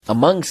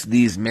amongst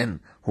these men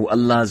who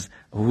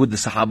the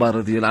Sahaba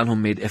radiallahu anhum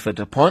made effort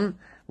upon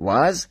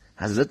was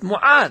Hazrat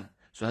Mu'adh.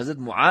 So Hazrat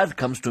Mu'adh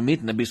comes to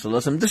meet Nabi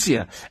sallallahu alaihi wasallam this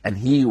year, and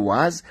he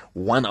was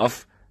one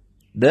of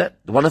the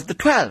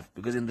 12,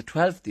 because in the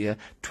 12th year,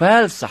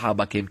 12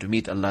 Sahaba came to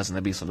meet Allah's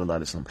Nabi sallallahu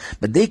alaihi wasallam.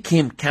 But they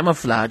came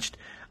camouflaged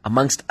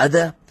amongst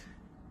other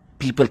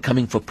people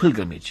coming for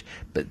pilgrimage.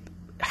 But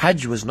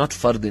Hajj was not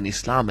fard in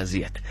Islam as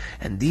yet.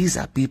 And these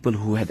are people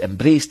who had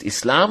embraced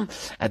Islam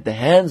at the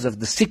hands of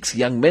the 6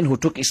 young men who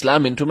took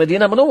Islam into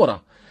Medina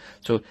Munawwara.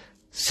 So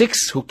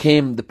 6 who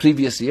came the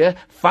previous year,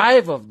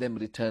 5 of them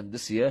returned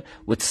this year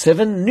with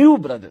 7 new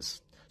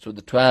brothers. So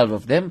the 12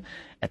 of them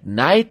at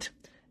night,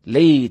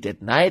 late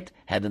at night,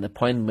 had an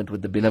appointment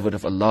with the beloved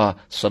of Allah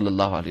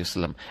sallallahu alaihi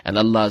wasallam. And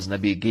Allah's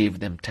Nabi gave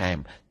them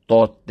time,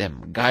 taught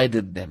them,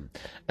 guided them,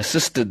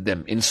 assisted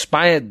them,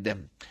 inspired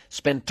them,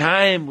 spent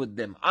time with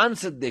them,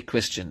 answered their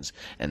questions,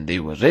 and they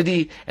were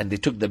ready, and they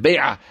took the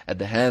bay'ah at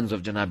the hands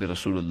of Janabi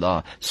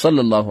Rasulullah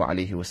sallallahu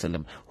alaihi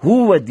wasallam.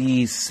 Who were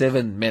these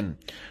 7 men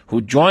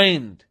who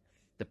joined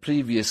the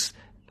previous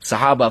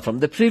Sahaba from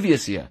the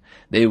previous year?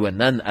 They were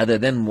none other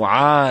than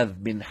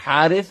Mu'adh bin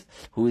Harith,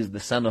 who is the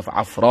son of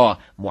Afraa,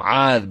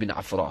 Mu'adh bin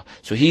Afraa.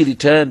 So he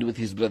returned with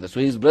his brother. So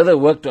his brother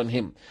worked on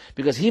him,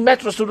 because he met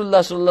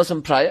Rasulullah sallallahu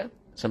alaihi wasallam prior,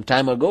 some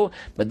time ago,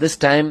 but this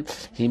time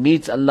he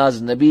meets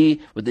Allah's Nabi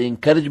with the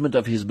encouragement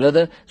of his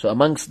brother. So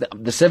amongst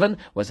the 7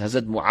 was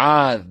Hazrat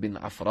Mu'adh bin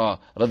Afraa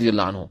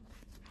radiyallahu anhu.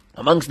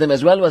 Amongst them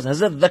as well was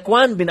Hazrat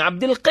Dhakwan bin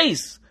Abdul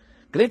Qais,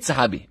 great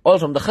Sahabi, all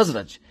from the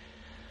Khazraj.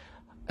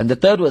 And the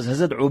third was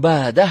Hazrat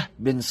Ubadah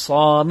bin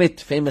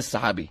Samit, famous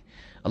Sahabi.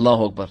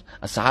 Allahu Akbar.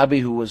 A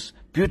Sahabi who was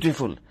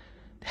beautiful,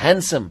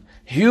 handsome,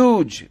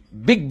 huge,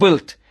 big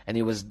built, and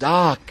he was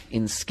dark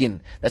in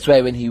skin. That's why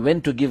when he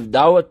went to give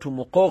dawah to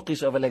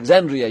Muqawqis of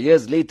Alexandria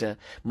years later,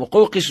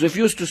 Muqawqis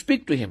refused to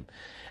speak to him.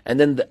 And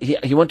then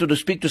he wanted to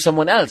speak to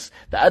someone else.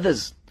 The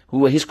others who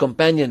were his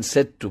companions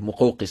said to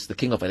Muqawqis, the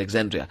king of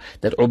Alexandria,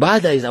 that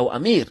Ubadah is our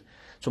Amir.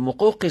 So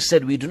Muqawqis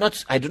said,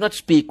 I do not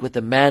speak with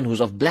a man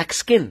who's of black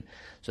skin.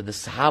 So the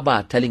Sahaba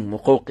are telling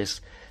Muqawqis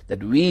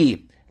that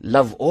we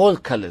love all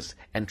colors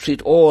and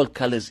treat all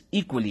colors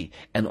equally,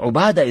 and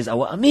Ubadah is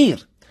our Amir.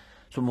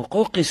 So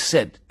Muqawqis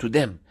said to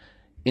them,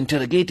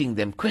 interrogating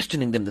them,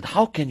 questioning them, that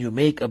how can you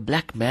make a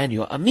black man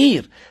your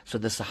Amir? So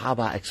the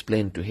Sahaba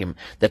explained to him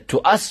that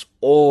to us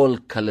all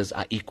colors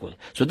are equal.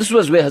 So this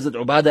was where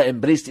Hazrat Ubadah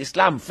embraced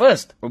Islam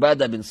first,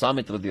 Ubadah bin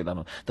Samit radiyallahu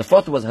anhu. The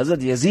 4th was Hazrat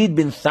Yazid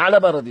bin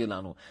Thalaba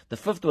radiyallahu anhu. The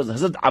 5th was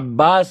Hazrat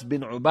Abbas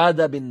bin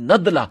Ubadah bin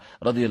Nadla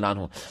radiyallahu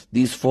anhu.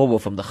 These 4 were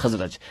from the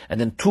Khazraj,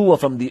 and then 2 were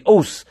from the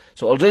Aus.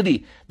 So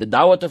already the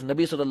dawat of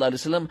Nabi sallallahu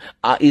alaihi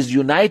wasallam is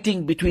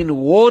uniting between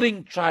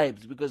warring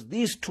tribes, because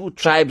these 2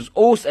 tribes,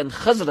 Aus and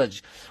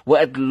Khazraj, were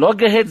at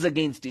loggerheads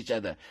against each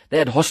other. They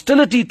had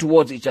hostility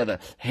towards each other,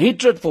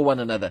 hatred for one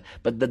another.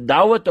 But the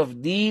dawat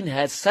of Deen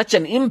has such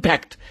an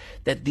impact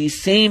that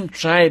these same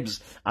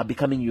tribes are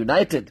becoming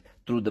united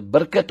through the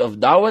barakat of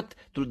dawat,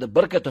 through the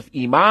barakat of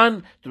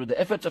iman, through the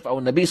efforts of our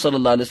Nabi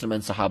sallallahu alaihi wasallam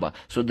and Sahaba.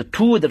 So the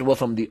 2 that were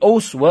from the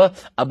Aus were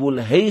Abu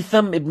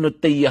al-Haytham ibn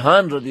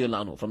Tayyahan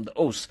radiyallahu anhu from the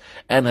Aus,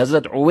 and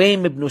Hazrat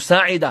Uwaym ibn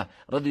Sa'ida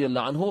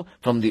radiyallahu anhu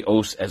from the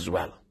Aus as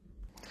well.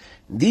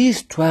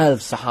 These 12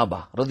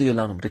 Sahaba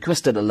radiyallahu anhu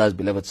requested Allah's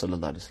beloved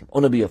sallallahu alaihi wasallam, O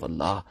Nabi of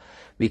Allah,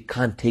 we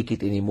can't take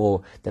it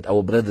anymore that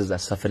our brothers are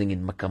suffering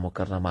in Makkah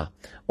Mukarramah.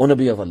 O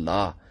Nabi of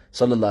Allah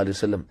sallallahu alaihi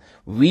wasallam,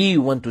 we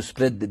want to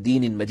spread the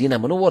deen in Medina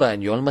Munawwara,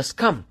 and you all must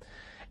come.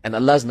 And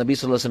Allah's Nabi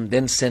sallallahu alaihi wasallam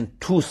then sent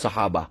 2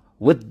 Sahaba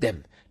with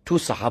them, 2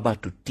 Sahaba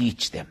to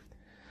teach them.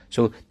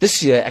 So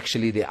this year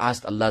actually they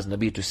asked Allah's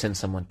Nabi to send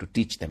someone to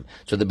teach them.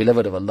 So the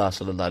beloved of Allah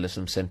sallallahu alaihi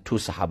wasallam sent 2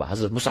 Sahaba,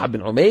 Hazrat Mus'ab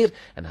bin Umair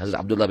and Hazrat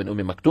Abdullah bin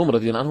Maktoum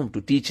radiyallahu anhum,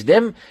 to teach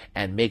them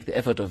and make the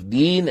effort of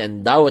deen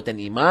and dawat and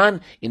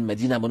iman in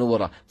Medina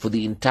Munawwara for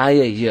the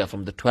entire year,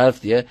 from the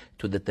 12th year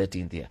to the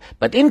 13th year.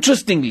 But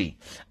interestingly,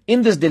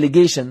 in this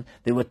delegation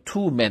there were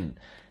 2 men,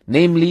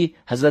 namely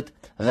Hazrat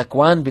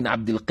Dhakwan bin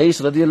Abdul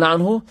Qais radiyallahu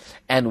anhu,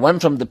 and one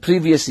from the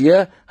previous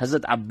year,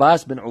 Hazrat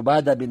Abbas bin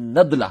Ubadah bin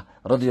Nadla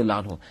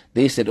radiyallahu anhu.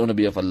 They said, O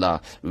Nabi of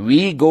Allah,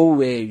 we go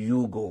where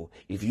you go.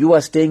 If you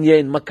are staying here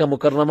in Makkah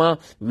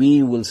Mukarramah,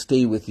 we will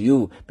stay with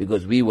you,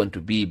 because we want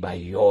to be by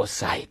your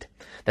side.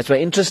 That's why,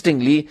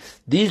 interestingly,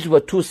 these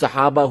were 2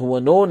 Sahaba who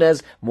were known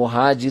as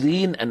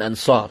Muhajirin and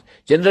Ansar.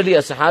 Generally, a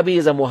Sahabi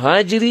is a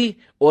Muhajiri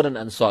or an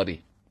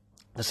Ansari.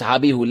 The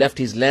Sahabi who left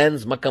his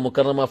lands, Makkah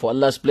Mukarramah, for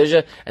Allah's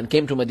pleasure and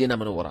came to Medina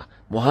Munawwara.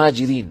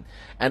 Muhajirin.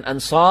 And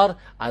Ansar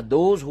are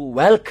those who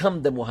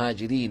welcomed the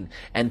Muhajirin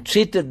and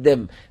treated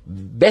them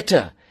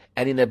better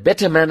and in a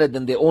better manner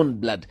than their own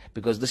blood,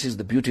 because this is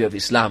the beauty of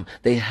Islam.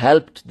 They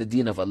helped the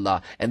deen of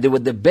Allah, and they were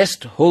the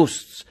best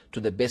hosts to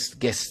the best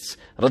guests,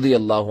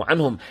 radiyallahu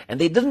anhum. And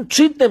they didn't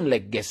treat them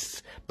like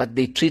guests, but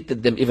they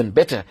treated them even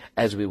better,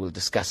 as we will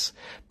discuss.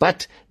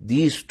 But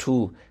these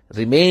two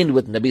remained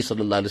with Nabi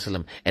sallallahu alaihi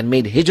wasallam and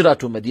made hijrah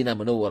to Medina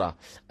Munawwara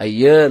a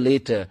year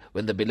later,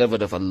 when the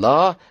beloved of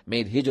Allah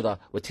made hijrah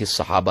with his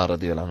Sahaba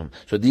radiyallahu anhum.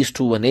 So these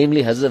two were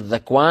namely Hazrat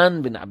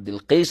Zakwan bin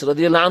Abdul Qais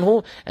radiyallahu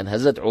anhu and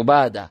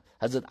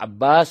Hazrat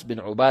Abbas bin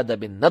Ubadah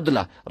bin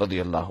Nadla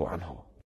radiyallahu anhu.